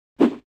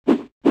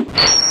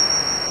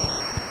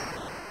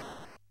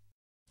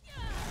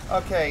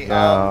Okay,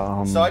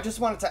 Yeah, so I just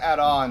wanted to add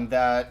on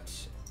that,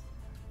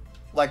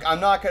 like, I'm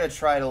not gonna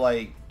try to,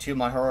 like, toot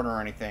my horn or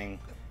anything.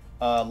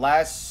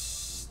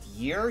 Last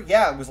year?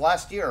 Yeah, it was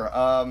last year.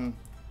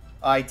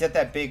 I did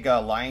that big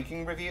Lion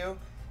King review,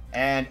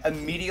 and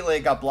immediately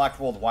it got blocked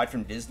worldwide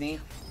from Disney.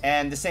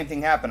 And the same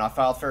thing happened. I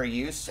filed fair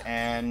use,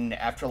 and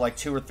after like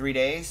 2 or 3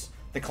 days,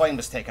 the claim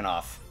was taken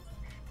off.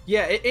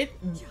 Yeah,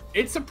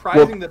 it's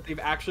surprising that they've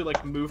actually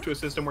like moved to a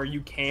system where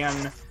you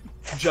can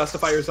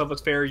justify yourself as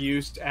fair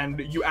use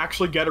and you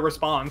actually get a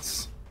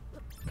response.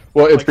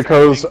 Well, it's like,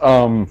 because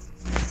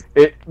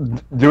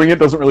doing it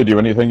doesn't really do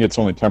anything. It's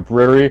only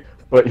temporary.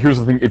 But here's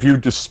the thing: if you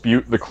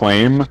dispute the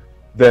claim,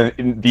 then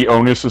the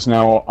onus is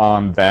now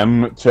on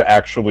them to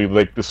actually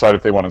like decide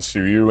if they want to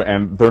sue you,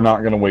 and they're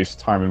not going to waste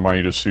time and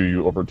money to sue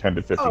you over 10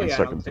 to 15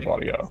 seconds of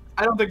audio.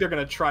 I don't think they're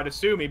going to try to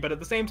sue me, but at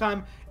the same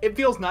time, it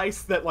feels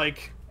nice that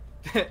like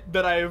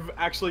that I've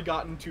actually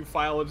gotten to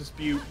file a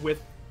dispute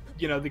with,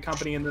 you know, the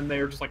company, and then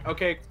they're just like,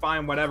 okay,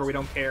 fine, whatever, we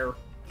don't care.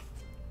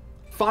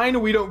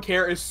 Fine, we don't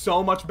care is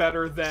so much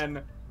better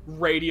than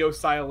radio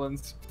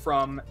silence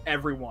from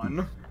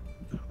everyone.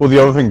 Well,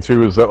 the other thing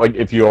too is that like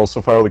if you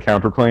also file the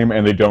counterclaim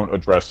and they don't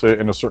address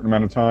it in a certain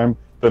amount of time,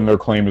 then their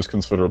claim is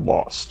considered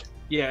lost.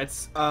 Yeah,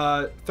 it's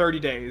 30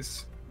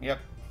 days. Yep.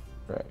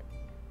 Right.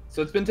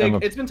 So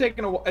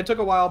it took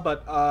a while,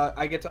 but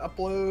I get to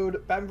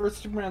upload Batman vs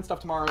Superman stuff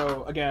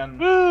tomorrow again.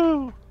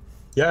 Woo!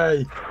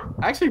 Yay!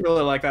 I actually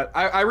really like that.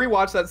 I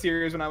rewatched that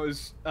series when I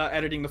was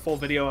editing the full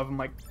video of. I'm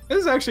like, this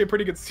is actually a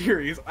pretty good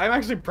series. I'm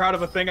actually proud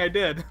of a thing I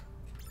did.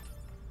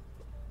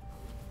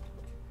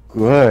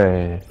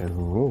 Good.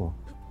 Ooh.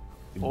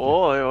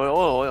 Oh, yo.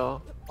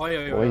 What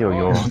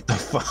the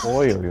fuck?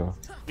 Minoy,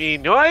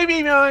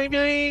 minoy,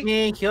 minoy.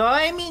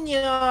 Minoy,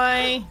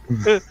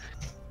 minoy.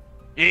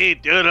 Hey,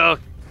 doodle.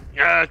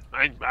 Yeah,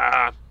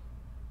 I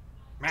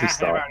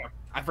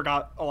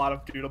forgot a lot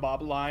of Doodle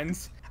Bob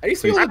lines. I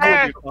used to be able to do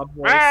a Doodle Bob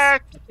voice. I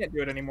can't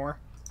do it anymore.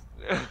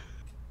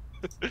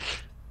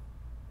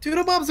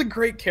 Doodle Bob's a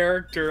great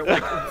character.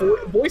 Like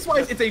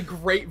voice-wise, it's a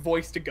great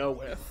voice to go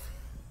with.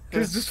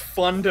 It's just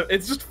fun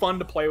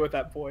to play with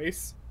that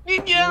voice.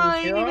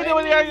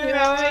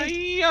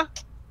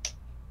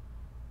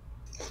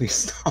 Please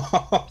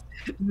stop.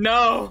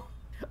 No.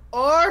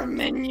 Or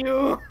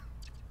menu.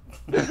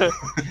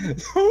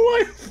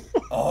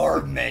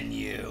 Or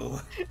menu.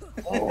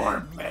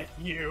 Or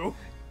menu.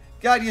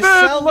 God, you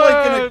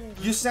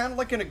sound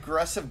like an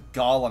aggressive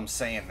Gollum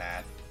saying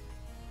that.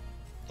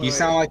 You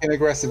sound like an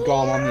aggressive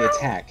Gollum on the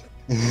attack.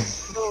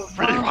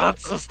 Pretty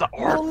wants us to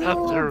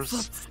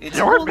Orbmenters. The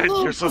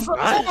Orbmenters is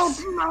nice.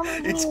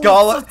 It's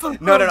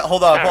Gollum. No,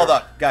 hold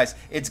on, guys.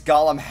 It's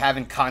Gollum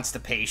having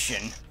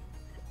constipation.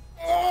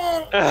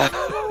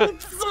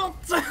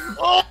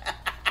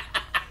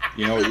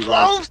 You know what you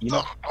guys, you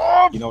know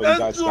what you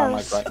guys sound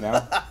like right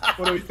now?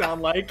 What do we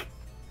sound like?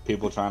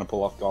 People trying to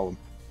pull off Gollum.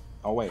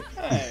 Oh wait.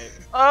 Hey.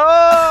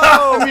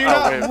 Oh! I mean,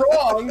 you're not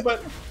wrong,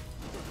 but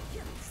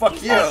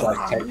fuck you.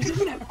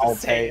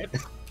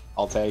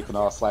 I'll take an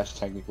r/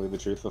 technically the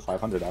truth for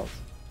 $500.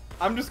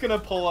 I'm just gonna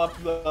pull up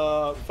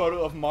the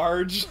photo of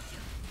Marge.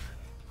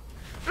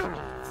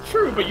 It's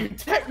true, but you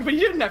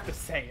didn't have to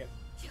say it.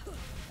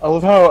 I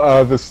love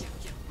how this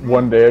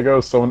one day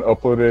ago someone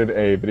uploaded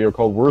a video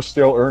called "Worst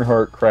Dale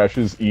Earnhardt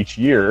Crashes Each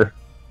Year,"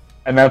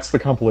 and that's the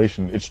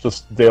compilation. It's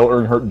just Dale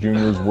Earnhardt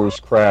Jr.'s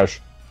worst crash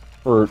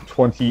for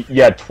 20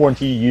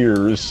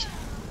 years.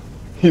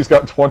 He's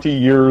got 20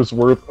 years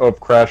worth of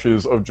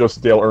crashes of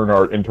just Dale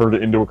Earnhardt and turned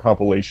it into a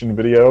compilation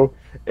video.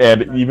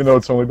 And even though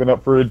it's only been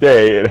up for a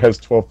day, it has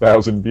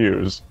 12,000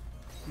 views.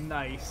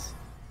 Nice.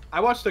 I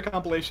watched a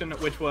compilation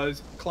which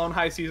was Clone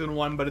High Season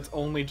 1, but it's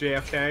only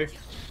JFK.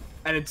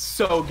 And it's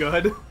so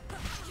good.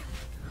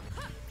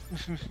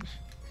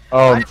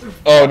 Oh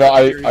no,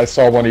 I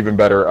saw one even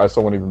better. I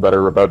saw one even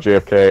better about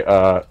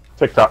JFK.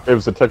 TikTok. It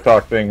was a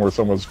TikTok thing where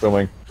someone was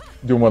doing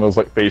one of those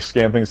like face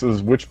scan things. It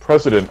says, "Which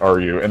president are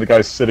you?" And the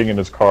guy's sitting in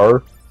his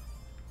car,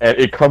 and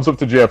it comes up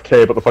to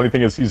JFK. But the funny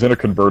thing is, he's in a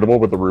convertible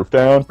with the roof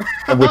down,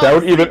 and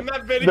without even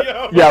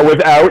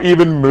without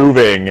even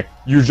moving,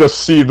 you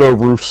just see the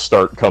roof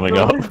start coming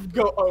up.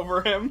 Go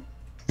over him.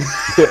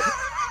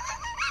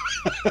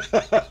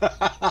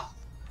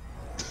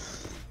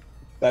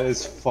 That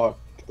is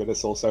fucked, but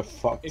it's also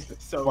fucked.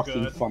 It's so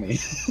fucking good. Funny.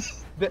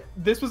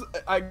 This was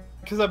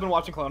because I've been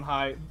watching Clone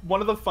High.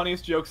 One of the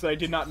funniest jokes that I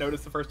did not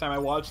notice the first time I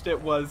watched it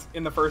was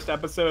in the first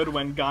episode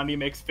when Gandhi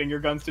makes finger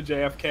guns to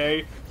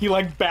JFK. He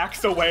like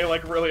backs away,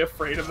 like really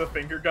afraid of the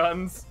finger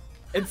guns.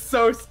 It's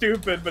so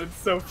stupid, but it's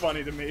so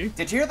funny to me.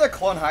 Did you hear that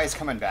Clone High is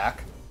coming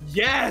back?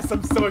 Yes,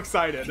 I'm so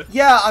excited.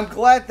 Yeah, I'm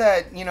glad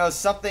that, you know,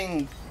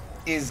 something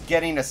is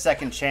getting a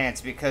second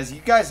chance, because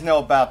you guys know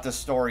about the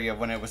story of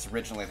when it was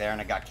originally there and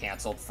it got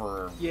canceled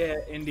for... Yeah,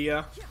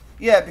 India.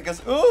 Yeah,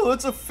 because, oh,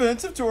 it's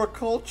offensive to our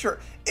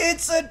culture.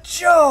 It's a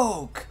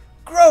joke!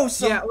 Grow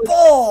some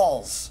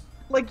balls!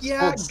 Like,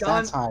 yeah,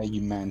 satire,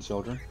 you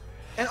man-children.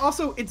 And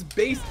also, it's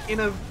based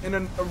in a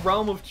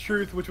realm of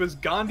truth, which was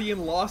Gandhi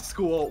in law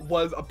school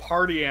was a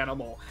party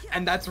animal,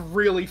 and that's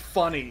really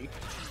funny.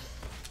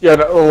 Yeah,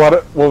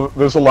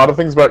 there's a lot of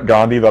things about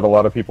Gandhi that a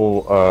lot of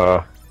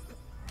people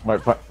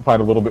might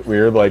find a little bit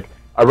weird. Like,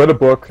 I read a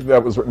book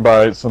that was written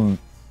by some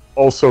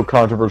also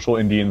controversial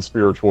Indian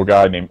spiritual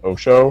guy named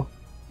Osho.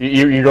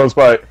 He goes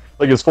by,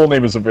 like, his full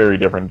name is very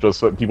different,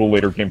 just that people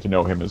later came to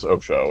know him as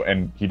Osho,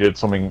 and he did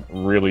something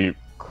really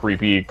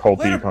creepy,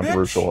 culty,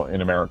 controversial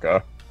in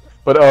America.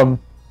 But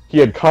he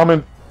had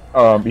commented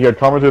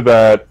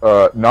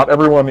that not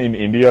everyone in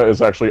India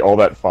is actually all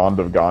that fond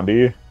of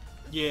Gandhi.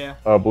 Yeah.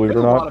 Believe it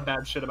or not. There's a lot of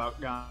bad shit about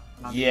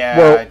Gandhi. Yeah,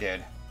 well, I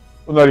did.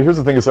 Well, no, here's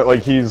the thing: is that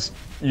like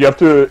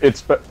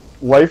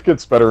life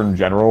gets better in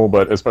general,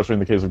 but especially in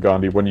the case of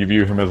Gandhi, when you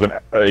view him as a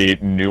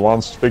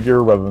nuanced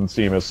figure rather than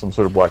see him as some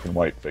sort of black and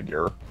white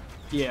figure.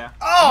 Yeah.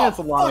 Oh, that's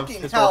a lot of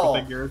historical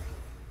figures.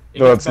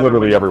 No, that's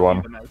literally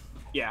everyone.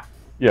 Yeah.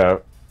 Yeah.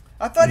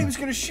 I thought he was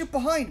gonna shoot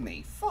behind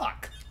me.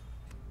 Fuck.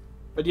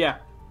 But yeah,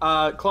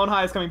 Clone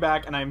High is coming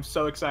back, and I'm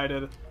so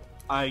excited.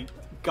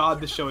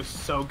 God, this show is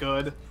so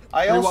good.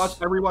 I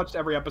rewatched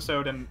every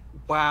episode, and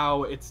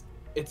wow, it's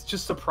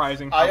just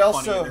surprising how I funny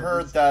also it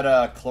heard is.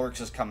 that Clerks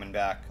is coming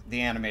back,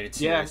 the animated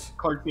series. Yeah,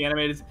 Clerks the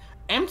animated.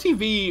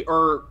 MTV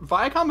or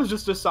Viacom has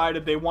just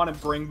decided they want to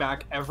bring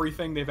back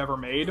everything they've ever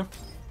made,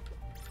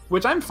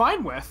 which I'm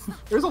fine with.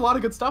 There's a lot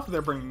of good stuff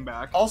they're bringing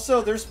back.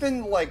 Also, there's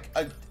been like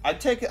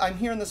I'm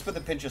hearing this with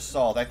a pinch of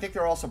salt. I think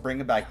they're also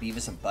bringing back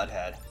Beavis and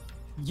Butthead.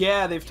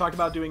 Yeah, they've talked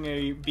about doing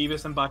a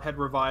Beavis and Butthead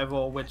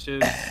revival, which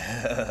is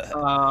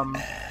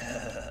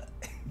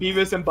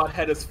Beavis and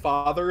Butthead as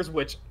fathers,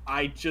 which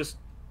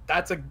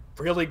that's a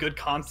really good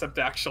concept,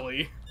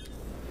 actually.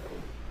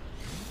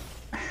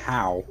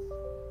 How?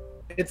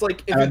 It's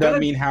like I don't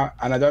mean how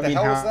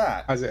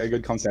is it a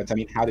good concept? I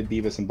mean, how did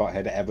Beavis and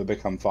Butthead ever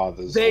become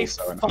fathers? They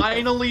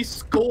finally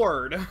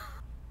scored.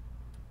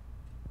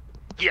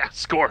 Yeah,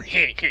 score.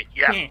 Yeah.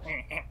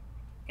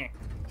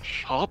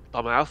 Shut up,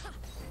 dumbass.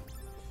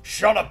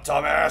 Shut up,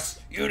 dumbass!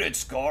 You didn't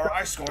score.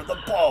 I scored them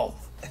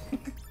both.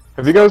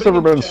 Have you guys ever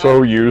been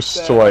so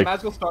used to like?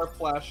 Magical Star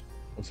Flash.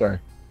 I'm sorry.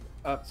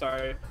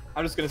 Sorry.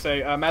 I'm just gonna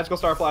say, Magical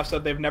Star Flash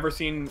said they've never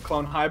seen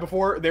Clone High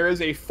before. There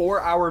is a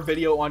 4-hour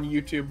video on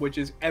YouTube, which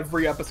is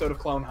every episode of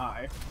Clone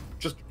High.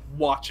 Just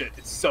watch it.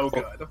 It's so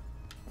good.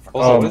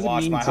 Also, what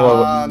does it mean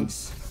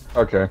to...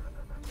 Okay.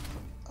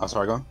 Oh,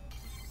 sorry, go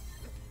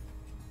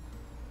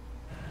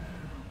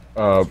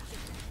on.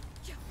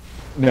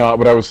 No,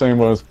 what I was saying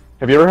was,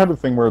 have you ever had a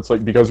thing where it's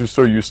like, because you're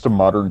so used to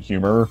modern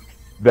humor,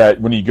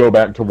 that when you go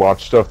back to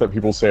watch stuff that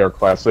people say are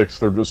classics,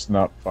 they're just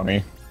not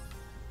funny?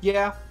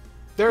 Yeah.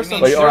 There's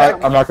some like,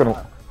 I'm not gonna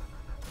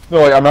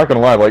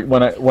lie. Like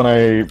when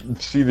I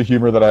see the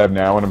humor that I have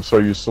now, and I'm so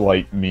used to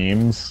like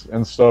memes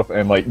and stuff,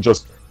 and like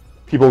just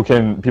people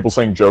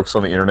saying jokes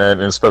on the internet,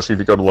 and especially if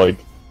you go to like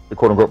the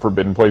quote unquote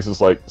forbidden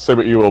places, like say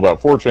what you will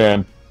about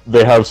 4chan,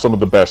 they have some of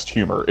the best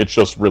humor. It's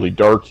just really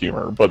dark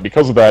humor, but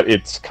because of that,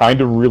 it's kind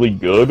of really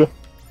good.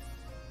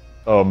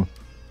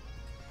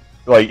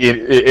 Like it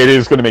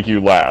is going to make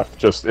you laugh.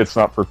 Just it's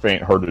not for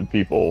faint-hearted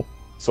people.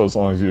 So as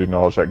long as you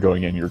acknowledge that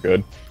going in, you're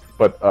good.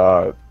 But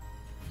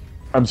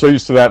I'm so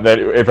used to that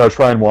if I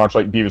try and watch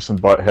like Beavis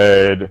and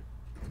Butthead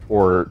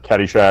or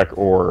Caddyshack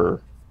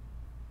or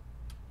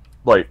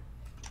like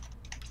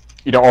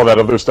all that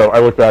other stuff, I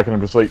look back and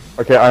I'm just like,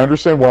 okay, I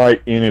understand why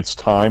in its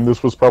time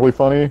this was probably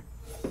funny,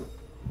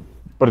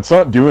 but it's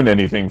not doing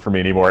anything for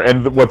me anymore.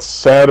 And what's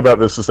sad about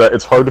this is that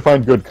it's hard to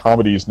find good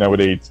comedies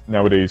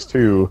nowadays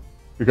too,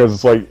 because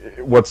it's like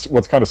what's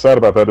kind of sad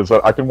about that is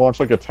that I can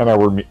watch like a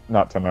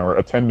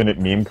 10-minute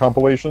meme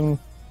compilation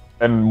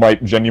and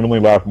might genuinely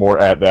laugh more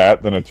at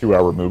that than a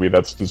 2-hour movie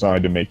that's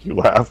designed to make you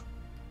laugh.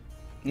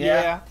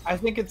 Yeah, I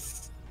think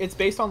it's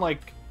based on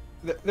like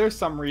there's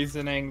some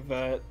reasoning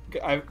that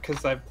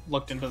because I've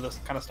looked into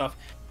this kind of stuff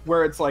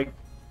where it's like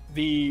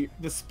the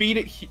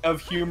speed of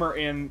humor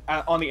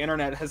on the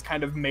internet has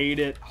kind of made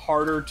it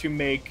harder to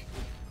make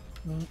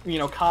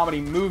comedy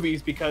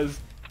movies,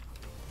 because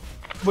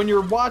when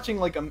you're watching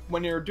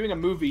when you're doing a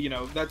movie,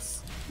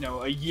 that's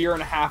a year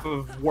and a half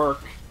of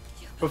work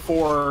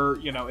before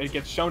it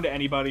gets shown to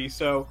anybody.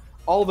 So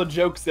all the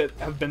jokes that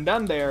have been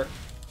done there,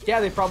 yeah,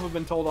 they've probably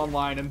been told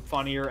online and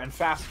funnier and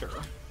faster.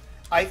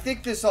 I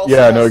think this also Go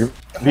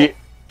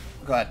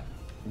ahead.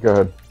 Go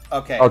ahead.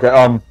 Okay.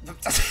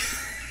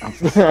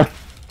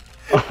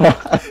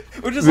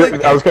 Which is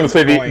like, I was going to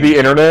say the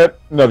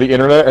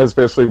internet has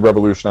basically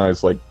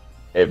revolutionized like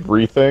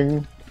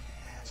everything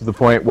to the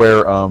point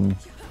where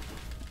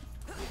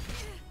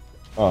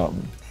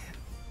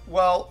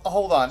well,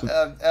 hold on.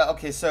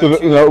 Okay, so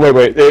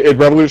wait. It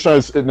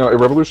revolutionized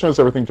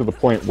everything to the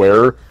point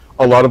where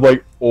a lot of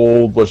like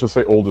let's just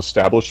say old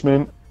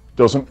establishment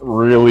doesn't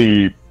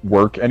really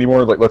work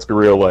anymore. Like, let's be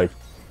real. Like,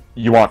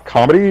 you want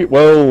comedy?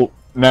 Well,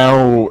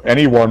 now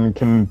anyone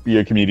can be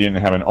a comedian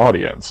and have an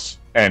audience,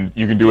 and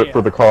you can do it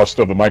for the cost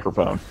of the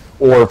microphone.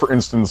 Or, for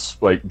instance,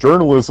 like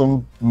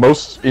journalism,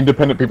 most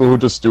independent people who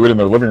just do it in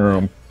their living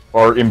room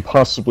are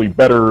impossibly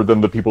better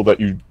than the people that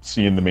you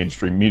see in the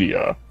mainstream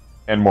media,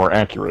 and more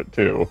accurate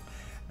too.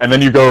 And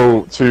then you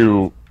go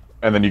to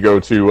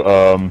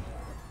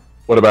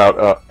What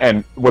about,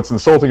 and what's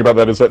insulting about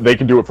that is that they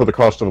can do it for the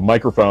cost of a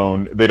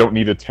microphone. They don't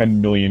need a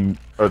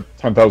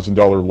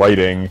 $10,000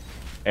 lighting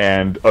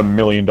and a $1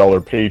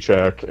 million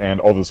paycheck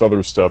and all this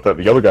other stuff that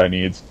the other guy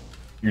needs.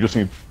 You just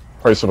need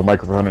the price of a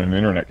microphone and an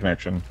internet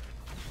connection.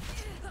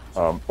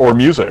 Or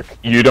music.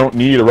 You don't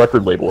need a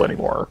record label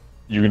anymore.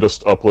 You can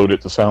just upload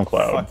it to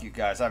SoundCloud. Fuck you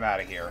guys, I'm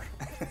out of here.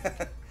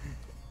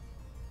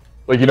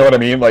 Like, you know what I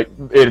mean? Like,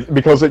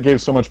 because it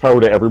gave so much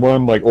power to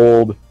everyone, like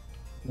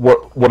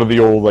what are the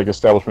old, like,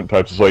 establishment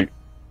types? Is like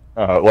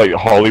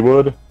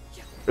Hollywood.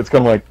 It's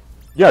kind of like,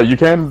 yeah, you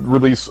can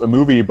release a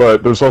movie,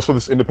 but there's also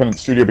this independent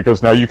studio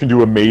because now you can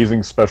do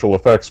amazing special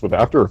effects with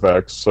After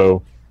Effects,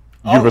 so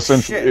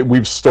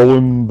we've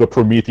stolen the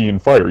Promethean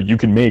fire. You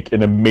can make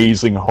an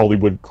amazing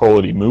Hollywood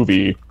quality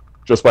movie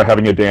just by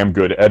having a damn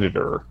good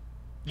editor.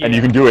 Yeah. And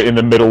you can do it in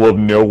the middle of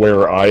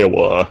nowhere,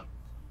 Iowa,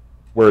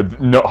 where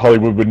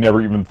Hollywood would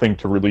never even think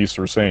to release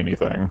or say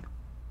anything.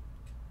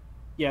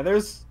 Yeah,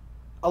 there's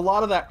a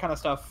lot of that kind of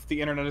stuff. The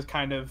internet is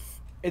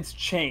it's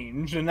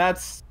changed, and I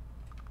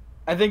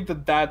think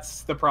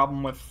that's the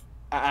problem with,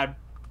 I'm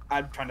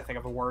trying to think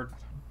of a word,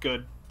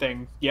 good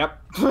thing. Yep.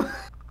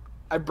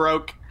 I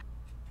broke.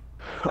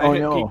 I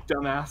hit peak,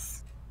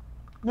 dumbass.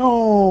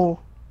 No.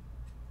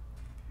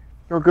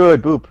 You're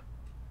good, boop.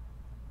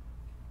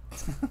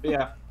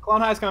 Yeah,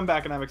 Clone High's coming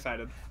back, and I'm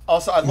excited.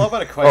 Also, I love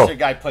what a question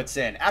guy puts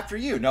in. After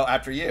you. No,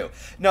 after you.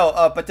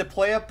 No, but to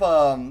play up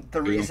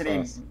the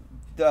reasoning,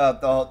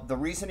 the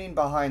reasoning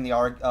behind the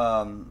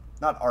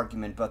not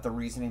argument, but the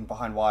reasoning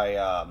behind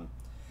why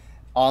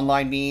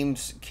online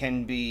memes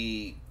can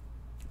be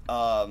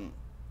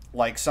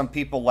like some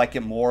people like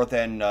it more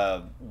than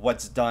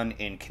what's done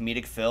in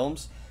comedic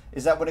films.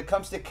 Is that when it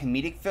comes to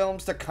comedic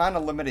films, they're kind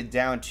of limited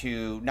down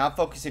to not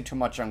focusing too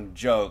much on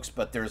jokes,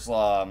 but there's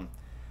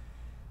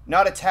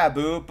not a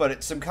taboo, but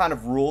it's some kind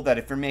of rule that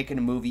if you're making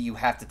a movie, you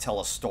have to tell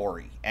a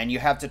story, and you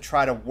have to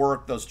try to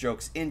work those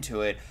jokes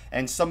into it,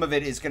 and some of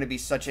it is going to be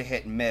such a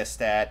hit and miss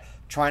that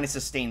trying to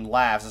sustain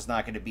laughs is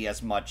not going to be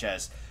as much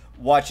as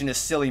watching a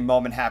silly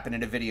moment happen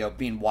in a video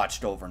being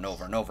watched over and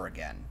over and over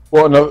again.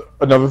 Well,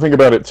 another thing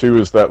about it too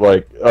is that,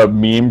 like, a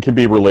meme can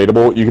be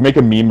relatable. You can make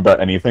a meme about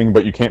anything,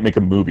 but you can't make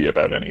a movie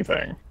about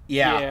anything.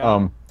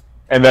 Yeah.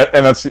 And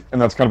that's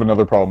kind of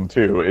another problem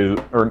too,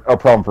 or a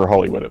problem for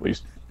Hollywood at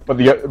least. But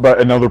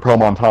another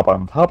problem on top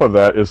of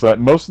that is that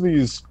most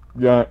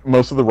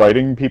of the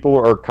writing people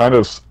are kind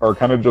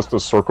of just a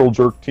circle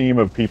jerk team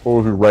of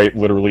people who write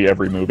literally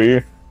every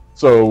movie.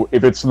 So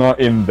if it's not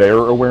in their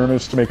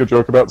awareness to make a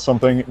joke about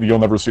something, you'll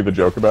never see the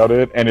joke about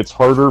it, and it's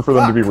harder for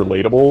them to be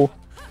relatable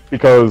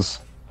because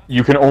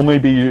you can only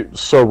be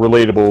so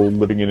relatable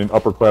living in an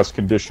upper class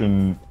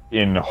condition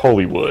in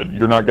Hollywood.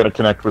 You're not going to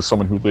connect with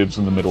someone who lives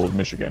in the middle of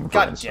Michigan,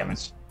 for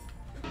instance.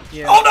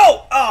 Yeah. Oh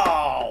no!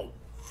 Oh!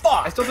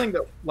 Fuck! I still think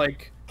that,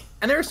 like,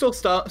 and there are still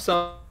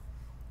some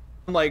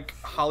like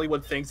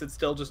Hollywood things that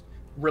still just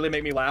really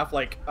make me laugh.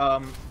 Like,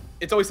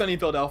 It's Always Sunny in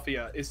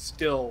Philadelphia is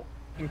still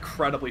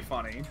incredibly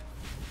funny.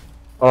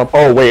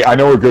 Oh wait, I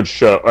know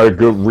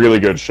really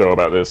good show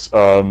about this.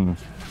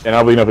 And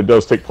oddly enough, it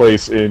does take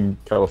place in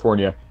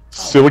California.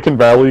 Silicon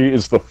Valley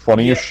is the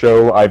funniest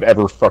show I've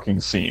ever fucking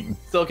seen.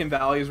 Silicon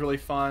Valley is really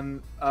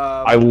fun.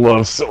 I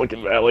love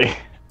Silicon Valley.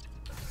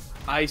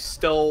 I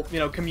still,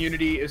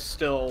 Community is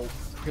still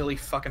really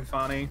fucking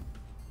funny.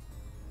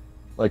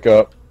 Like,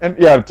 and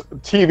yeah,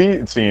 TV,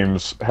 it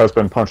seems, has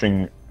been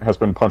punching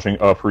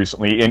up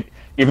recently, and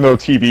even though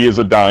TV is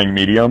a dying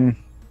medium,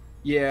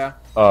 yeah,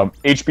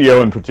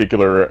 HBO in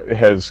particular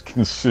has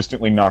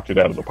consistently knocked it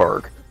out of the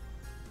park.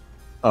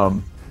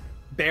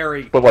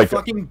 Barry, but like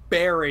fucking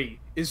Barry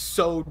is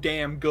so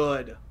damn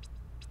good.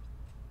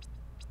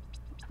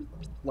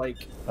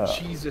 Like,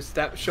 Jesus,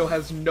 that show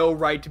has no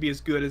right to be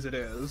as good as it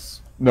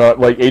is. No,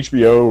 like,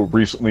 HBO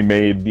recently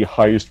made the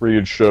highest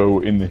rated show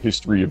in the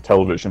history of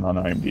television on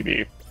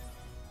IMDb.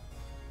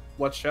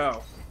 What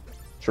show?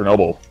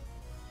 Chernobyl.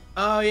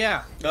 Oh,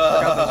 yeah.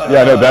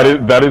 Yeah, no,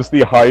 that is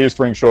the highest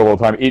ranked show of all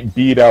time. It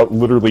beat out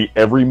literally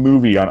every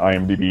movie on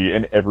IMDb,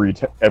 and every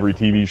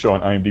TV show on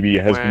IMDb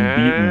has been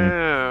beaten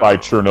by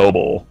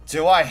Chernobyl.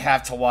 Do I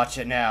have to watch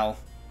it now?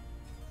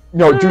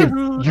 No,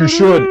 dude, you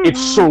should.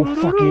 It's so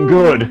fucking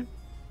good.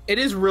 It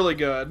is really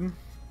good.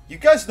 You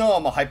guys know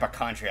I'm a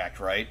hypochondriac,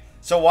 right?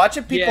 So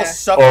watching people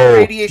suffer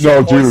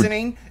radiation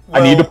poisoning...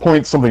 I need to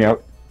point something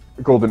out.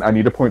 Golden, I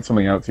need to point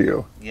something out to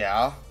you.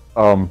 Yeah?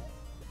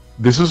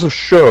 This is a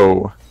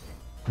show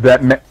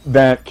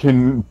that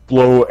can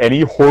blow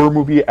any horror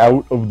movie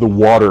out of the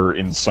water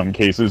in some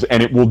cases,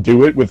 and it will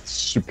do it with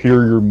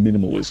superior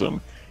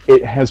minimalism.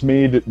 It has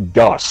made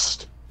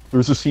Dust.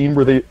 There's a scene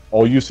where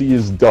all you see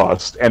is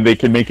dust, and they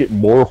can make it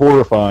more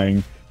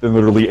horrifying than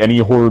literally any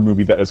horror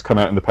movie that has come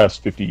out in the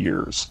past 50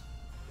 years.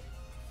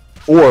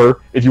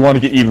 Or, if you want to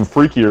get even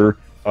freakier,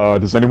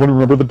 does anyone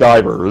remember The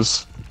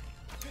Divers?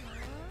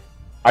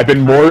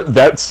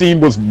 That scene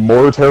was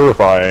more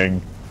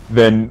terrifying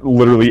than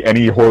literally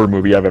any horror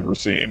movie I've ever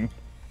seen.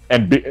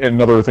 And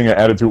another thing I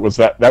added to it was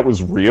that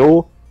was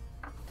real,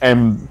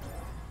 and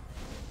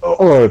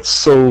it's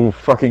so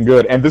fucking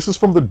good. And this is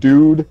from the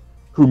dude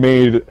who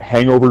made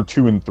Hangover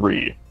 2 and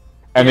 3.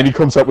 And then he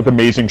comes out with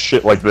amazing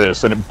shit like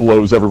this, and it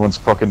blows everyone's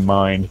fucking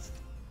mind.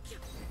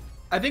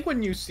 I think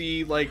when you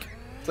see, like,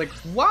 it's like,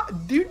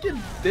 what? Dude did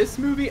this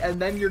movie, and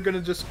then you're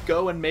gonna just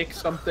go and make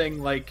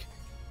something, like,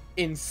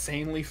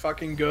 insanely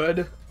fucking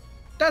good?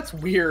 That's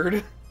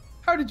weird.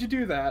 How did you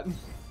do that?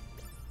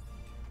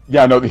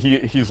 Yeah, no,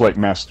 he's like,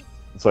 Master...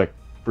 It's like,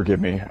 forgive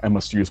me, I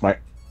must use my...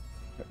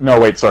 No,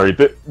 wait, sorry.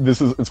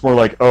 It's more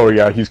like, oh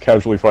yeah, he's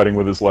casually fighting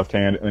with his left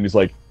hand, and then he's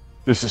like,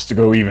 this is to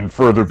go even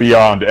further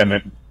beyond, and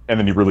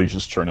then he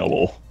releases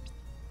Chernobyl.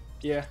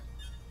 Yeah.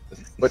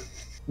 But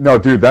no,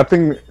 dude, that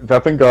thing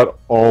got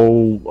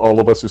all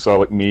of us who saw,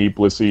 like me,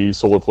 Blissey,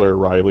 Solar Flare,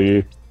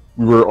 Riley.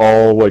 We were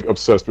all like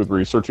obsessed with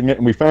researching it,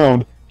 and we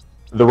found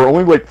there were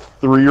only like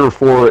 3 or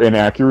 4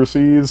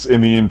 inaccuracies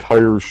in the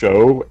entire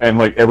show, and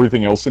like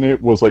everything else in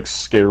it was like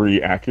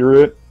scary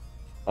accurate.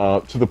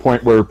 To the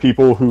point where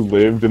people who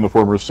lived in the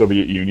former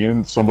Soviet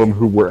Union, some of them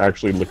who were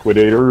actually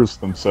liquidators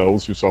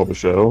themselves who saw the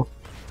show,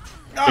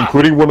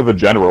 including one of the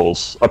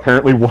generals.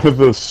 Apparently one of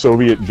the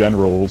Soviet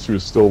generals, who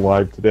is still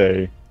alive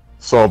today,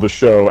 saw the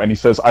show, and he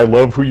says, I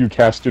love who you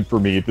casted for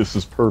me, this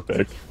is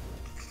perfect.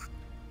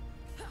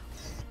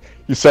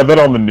 He said that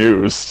on the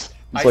news.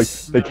 It's like,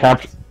 they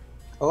captured...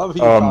 I love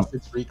how you thought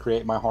to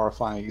recreate my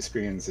horrifying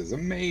experiences.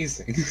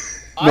 Amazing.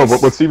 No,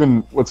 but what's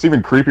even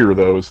creepier,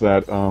 though, is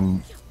that,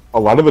 a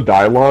lot of the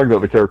dialogue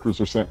that the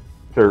characters are saying,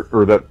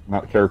 that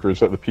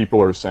the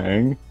people are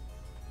saying,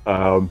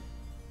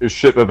 is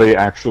shit that they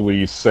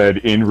actually said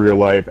in real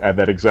life at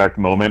that exact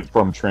moment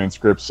from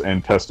transcripts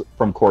and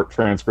from court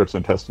transcripts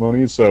and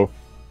testimonies. So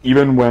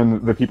even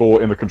when the people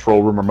in the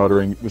control room are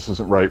muttering, "This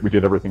isn't right. We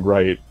did everything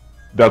right,"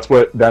 that's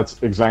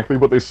exactly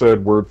what they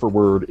said word for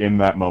word in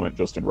that moment,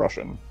 just in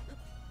Russian.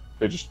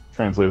 They just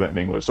translated that in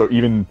English. So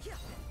even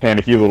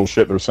panicky little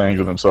shit they're saying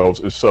to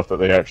themselves is stuff that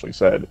they actually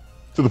said.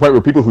 To the point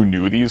where people who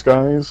knew these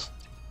guys,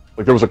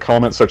 like there was a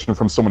comment section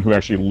from someone who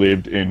actually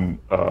lived in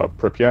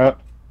Pripyat,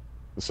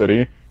 the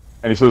city,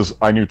 and he says,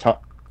 "I knew."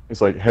 He's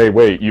like, "Hey,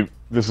 wait,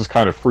 this is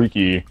kind of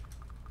freaky,"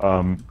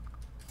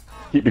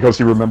 because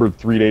he remembered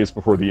 3 days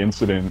before the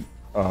incident,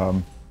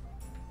 him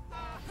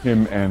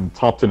and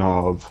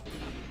Toptonov,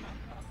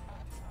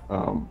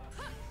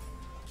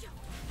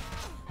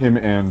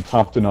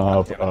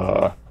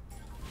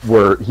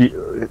 where he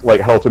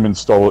like helped him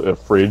install a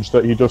fridge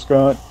that he just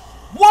got.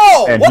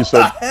 Whoa! And what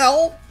the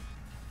hell?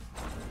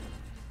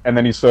 And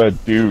then he said,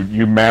 dude,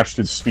 you matched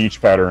his speech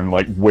pattern,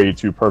 like, way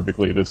too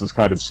perfectly. This is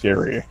kind of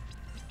scary.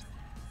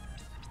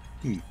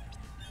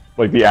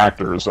 Like, the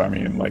actors, I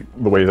mean, like,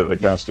 the way that they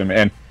cast him.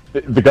 And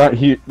the guy,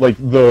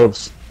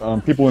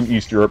 people in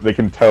East Europe, they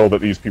can tell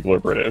that these people are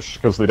British,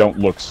 because they don't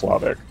look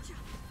Slavic.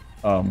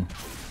 But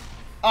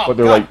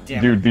they're like,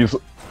 dude,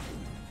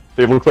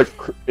 they look like,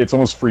 it's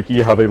almost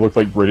freaky how they look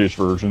like British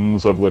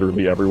versions of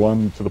literally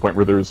everyone, to the point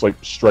where there's, like,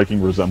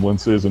 striking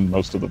resemblances in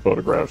most of the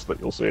photographs that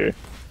you'll see.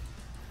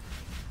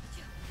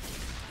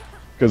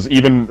 Because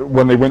even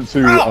when they went to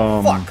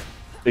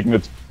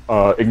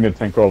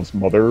Ignatенkov's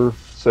mother,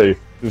 say,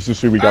 this is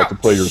who we got to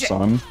play your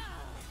son.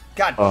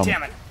 God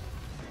damn it.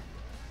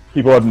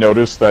 People have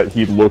noticed that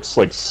he looks,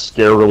 like,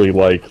 scarily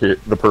like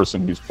the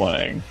person he's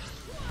playing.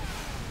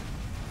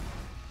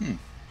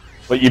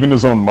 Like, even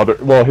his own mother...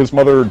 Well, his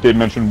mother did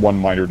mention one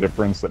minor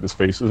difference, that his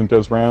face isn't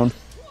as round.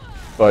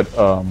 But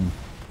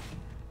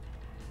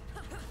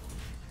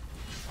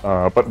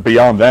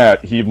beyond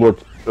that, he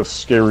looked a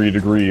scary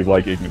degree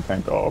like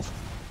Ignatenkov.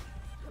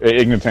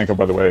 Ignatenkov,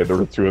 by the way, there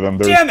were 2 of them.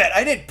 Damn it!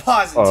 I didn't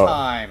pause in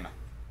time!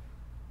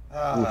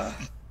 I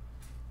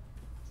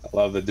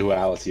love the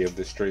duality of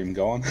the stream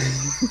going.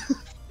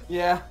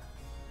 Yeah.